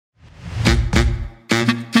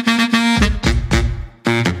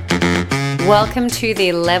Welcome to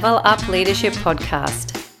the Level Up Leadership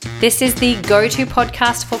Podcast. This is the go-to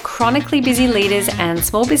podcast for chronically busy leaders and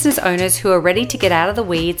small business owners who are ready to get out of the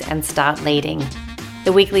weeds and start leading.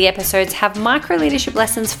 The weekly episodes have micro leadership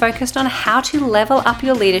lessons focused on how to level up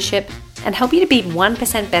your leadership and help you to be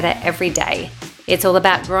 1% better every day. It's all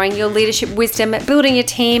about growing your leadership wisdom, building your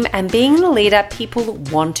team, and being the leader people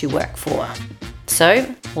want to work for.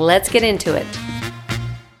 So let's get into it.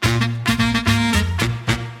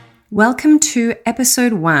 Welcome to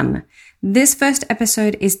episode 1. This first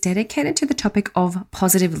episode is dedicated to the topic of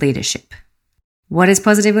positive leadership. What is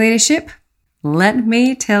positive leadership? Let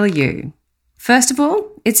me tell you. First of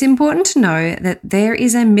all, it's important to know that there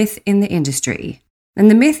is a myth in the industry. And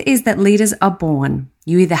the myth is that leaders are born.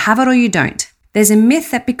 You either have it or you don't. There's a myth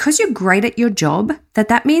that because you're great at your job,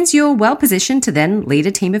 that means you're well positioned to then lead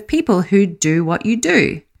a team of people who do what you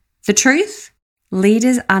do. The truth?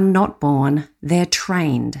 Leaders are not born, they're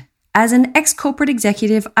trained. As an ex-corporate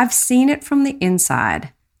executive, I've seen it from the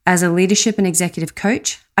inside. As a leadership and executive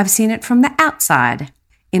coach, I've seen it from the outside,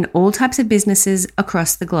 in all types of businesses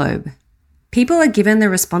across the globe. People are given the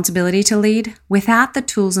responsibility to lead without the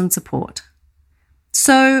tools and support.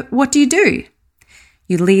 So what do?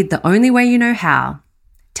 You lead the only way you know how.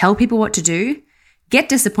 Tell people what to do, get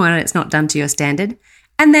disappointed it's not done to your standard,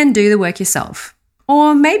 and then do the work yourself.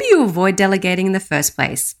 Or maybe you avoid delegating in the first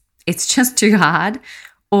place. It's just too hard.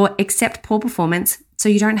 Or accept poor performance so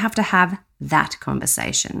you don't have to have that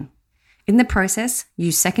conversation. In the process,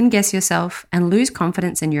 you second guess yourself and lose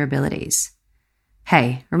confidence in your abilities.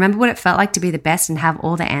 Hey, remember what it felt like to be the best and have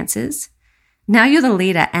all the answers? Now you're the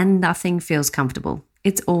leader and nothing feels comfortable.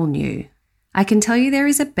 It's all new. I can tell you there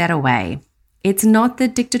is a better way. It's not the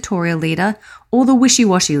dictatorial leader or the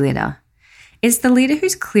wishy-washy leader. It's the leader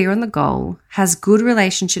who's clear on the goal, has good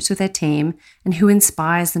relationships with their team, and who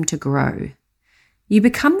inspires them to grow. You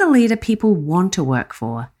become the leader people want to work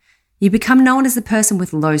for. You become known as the person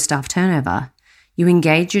with low staff turnover. You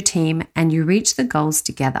engage your team and you reach the goals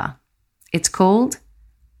together. It's called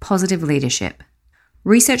positive leadership.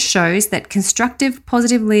 Research shows that constructive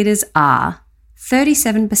positive leaders are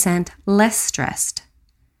 37% less stressed,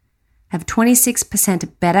 have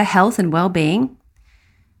 26% better health and well-being,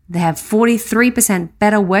 they have 43%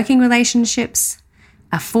 better working relationships,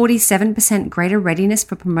 a 47% greater readiness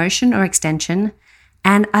for promotion or extension,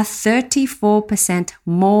 and are 34%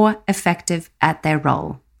 more effective at their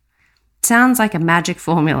role. Sounds like a magic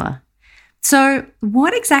formula. So,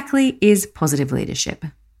 what exactly is positive leadership?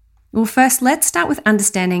 Well, first, let's start with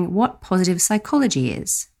understanding what positive psychology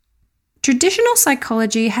is. Traditional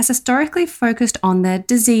psychology has historically focused on the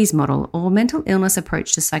disease model or mental illness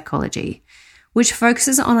approach to psychology, which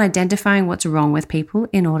focuses on identifying what's wrong with people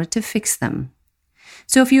in order to fix them.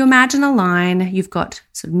 So if you imagine a line, you've got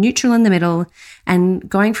sort of neutral in the middle and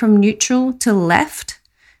going from neutral to left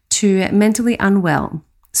to mentally unwell.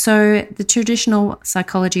 So the traditional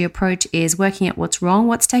psychology approach is working at what's wrong,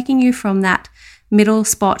 what's taking you from that middle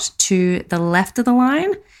spot to the left of the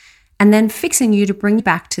line, and then fixing you to bring you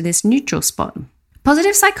back to this neutral spot.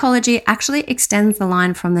 Positive psychology actually extends the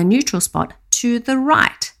line from the neutral spot to the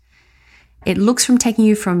right. It looks from taking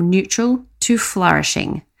you from neutral to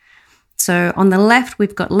flourishing. So on the left,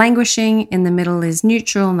 we've got languishing, in the middle is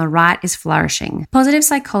neutral, on the right is flourishing. Positive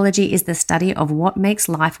psychology is the study of what makes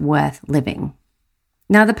life worth living.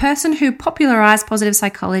 Now, the person who popularized positive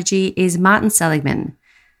psychology is Martin Seligman.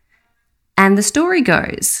 And the story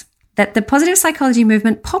goes that the positive psychology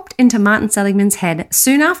movement popped into Martin Seligman's head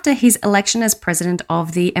soon after his election as president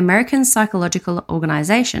of the American Psychological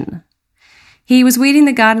Organization. He was weeding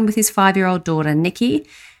the garden with his 5-year-old daughter, Nikki,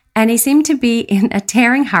 and he seemed to be in a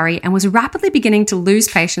tearing hurry and was rapidly beginning to lose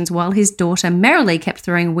patience while his daughter merrily kept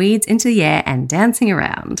throwing weeds into the air and dancing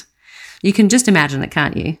around. You can just imagine it,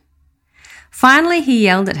 can't you? Finally, he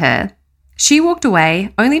yelled at her. She walked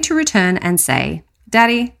away, only to return and say,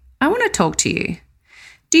 "Daddy, I want to talk to you."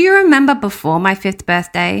 "Do you remember before my 5th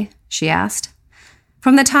birthday?" she asked.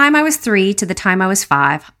 "From the time I was 3 to the time I was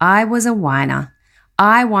 5, I was a whiner.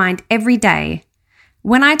 I whined every day.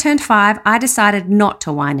 When I turned 5, I decided not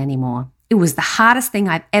to whine anymore. It was the hardest thing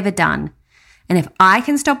I've ever done. And if I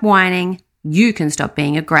can stop whining, you can stop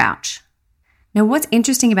being a grouch." Now, what's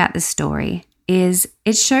interesting about this story is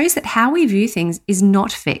it shows that how we view things is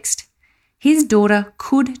not fixed. His daughter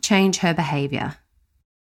could change her behavior.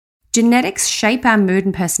 Genetics shape our mood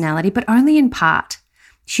and personality, but only in part.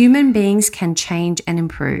 Human beings can change and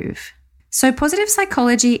improve. So positive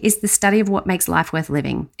psychology is the study of what makes life worth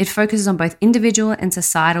living. It focuses on both individual and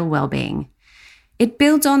societal well-being. It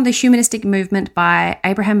builds on the humanistic movement by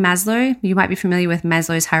Abraham Maslow. You might be familiar with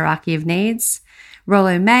Maslow's hierarchy of needs.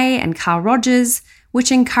 Rollo May and Carl Rogers,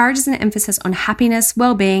 which encourages an emphasis on happiness,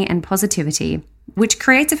 well-being, and positivity, which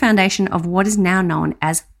creates a foundation of what is now known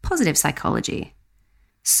as positive psychology.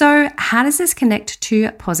 So, how does this connect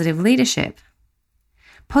to positive leadership?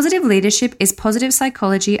 Positive leadership is positive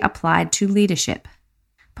psychology applied to leadership.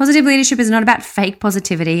 Positive leadership is not about fake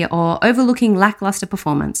positivity or overlooking lackluster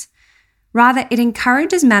performance. Rather, it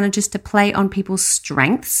encourages managers to play on people's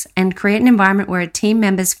strengths and create an environment where team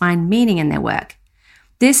members find meaning in their work.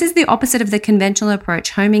 This is the opposite of the conventional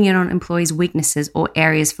approach homing in on employees' weaknesses or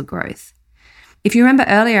areas for growth. If you remember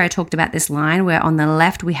earlier, I talked about this line where on the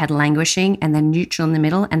left we had languishing and then neutral in the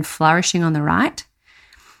middle and flourishing on the right.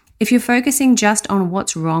 If you're focusing just on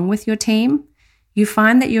what's wrong with your team, you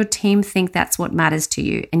find that your team think that's what matters to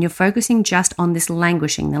you, and you're focusing just on this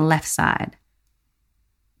languishing, the left side.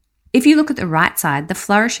 If you look at the right side, the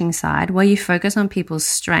flourishing side, where you focus on people's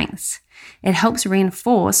strengths, it helps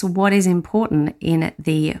reinforce what is important in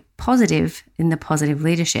the positive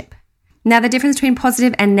leadership. Now, the difference between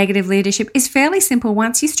positive and negative leadership is fairly simple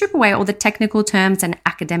once you strip away all the technical terms and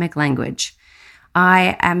academic language.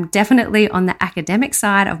 I am definitely on the academic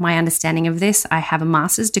side of my understanding of this. I have a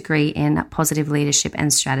master's degree in positive leadership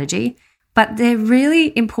and strategy. But the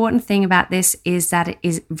really important thing about this is that it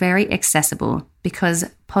is very accessible, because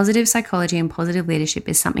positive psychology and positive leadership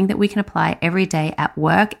is something that we can apply every day at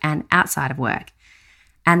work and outside of work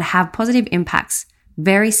and have positive impacts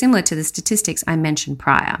very similar to the statistics I mentioned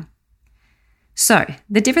prior. So,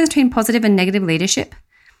 the difference between positive and negative leadership.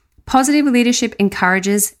 Positive leadership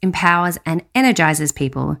encourages, empowers, and energizes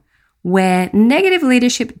people, where negative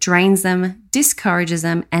leadership drains them, discourages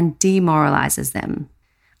them, and demoralizes them.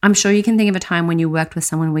 I'm sure you can think of a time when you worked with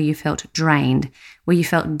someone where you felt drained, where you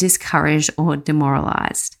felt discouraged or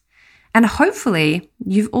demoralized. And hopefully,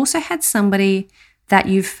 you've also had somebody that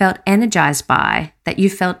you felt energized by, that you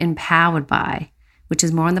felt empowered by, which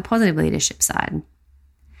is more on the positive leadership side.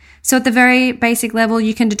 So at the very basic level,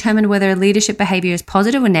 you can determine whether a leadership behavior is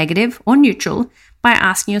positive or negative or neutral by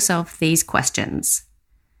asking yourself these questions.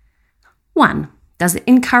 1. Does it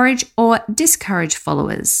encourage or discourage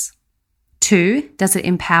followers? 2. Does it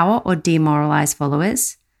empower or demoralize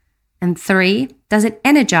followers? And 3. Does it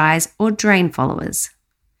energize or drain followers?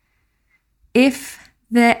 If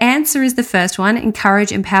the answer is the first one,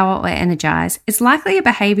 encourage, empower, or energize, it's likely a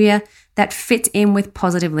behavior that fits in with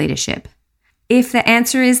positive leadership. If the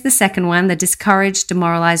answer is the second one, the discourage,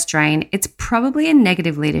 demoralize, drain, it's probably a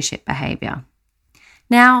negative leadership behavior.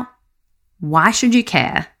 Now, why should you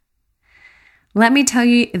care? Let me tell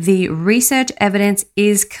you, the research evidence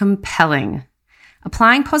is compelling.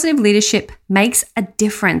 Applying positive leadership makes a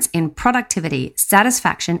difference in productivity,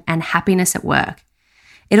 satisfaction, and happiness at work.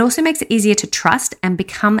 It also makes it easier to trust and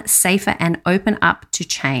become safer and open up to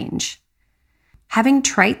change. Having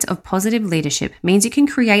traits of positive leadership means you can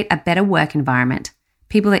create a better work environment.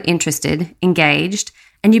 People are interested, engaged,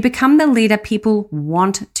 and you become the leader people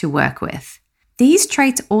want to work with. These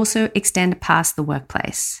traits also extend past the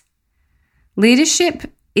workplace.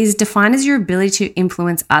 Leadership is defined as your ability to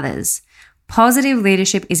influence others. Positive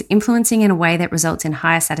leadership is influencing in a way that results in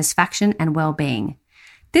higher satisfaction and well-being.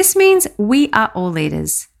 This means we are all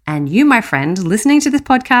leaders, and you, my friend, listening to this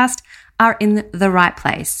podcast, are in the right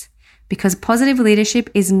place. Because positive leadership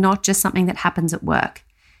is not just something that happens at work.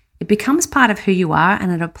 It becomes part of who you are,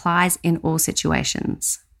 and it applies in all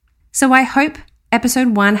situations. So I hope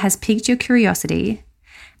episode 1 has piqued your curiosity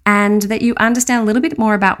and that you understand a little bit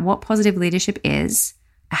more about what positive leadership is,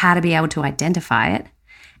 how to be able to identify it.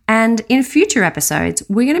 And in future episodes,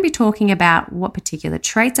 we're going to be talking about what particular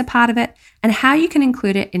traits are part of it and how you can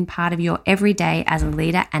include it in part of your everyday as a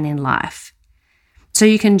leader and in life. So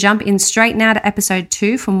you can jump in straight now to episode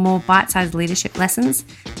 2 for more bite-sized leadership lessons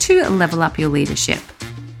to level up your leadership.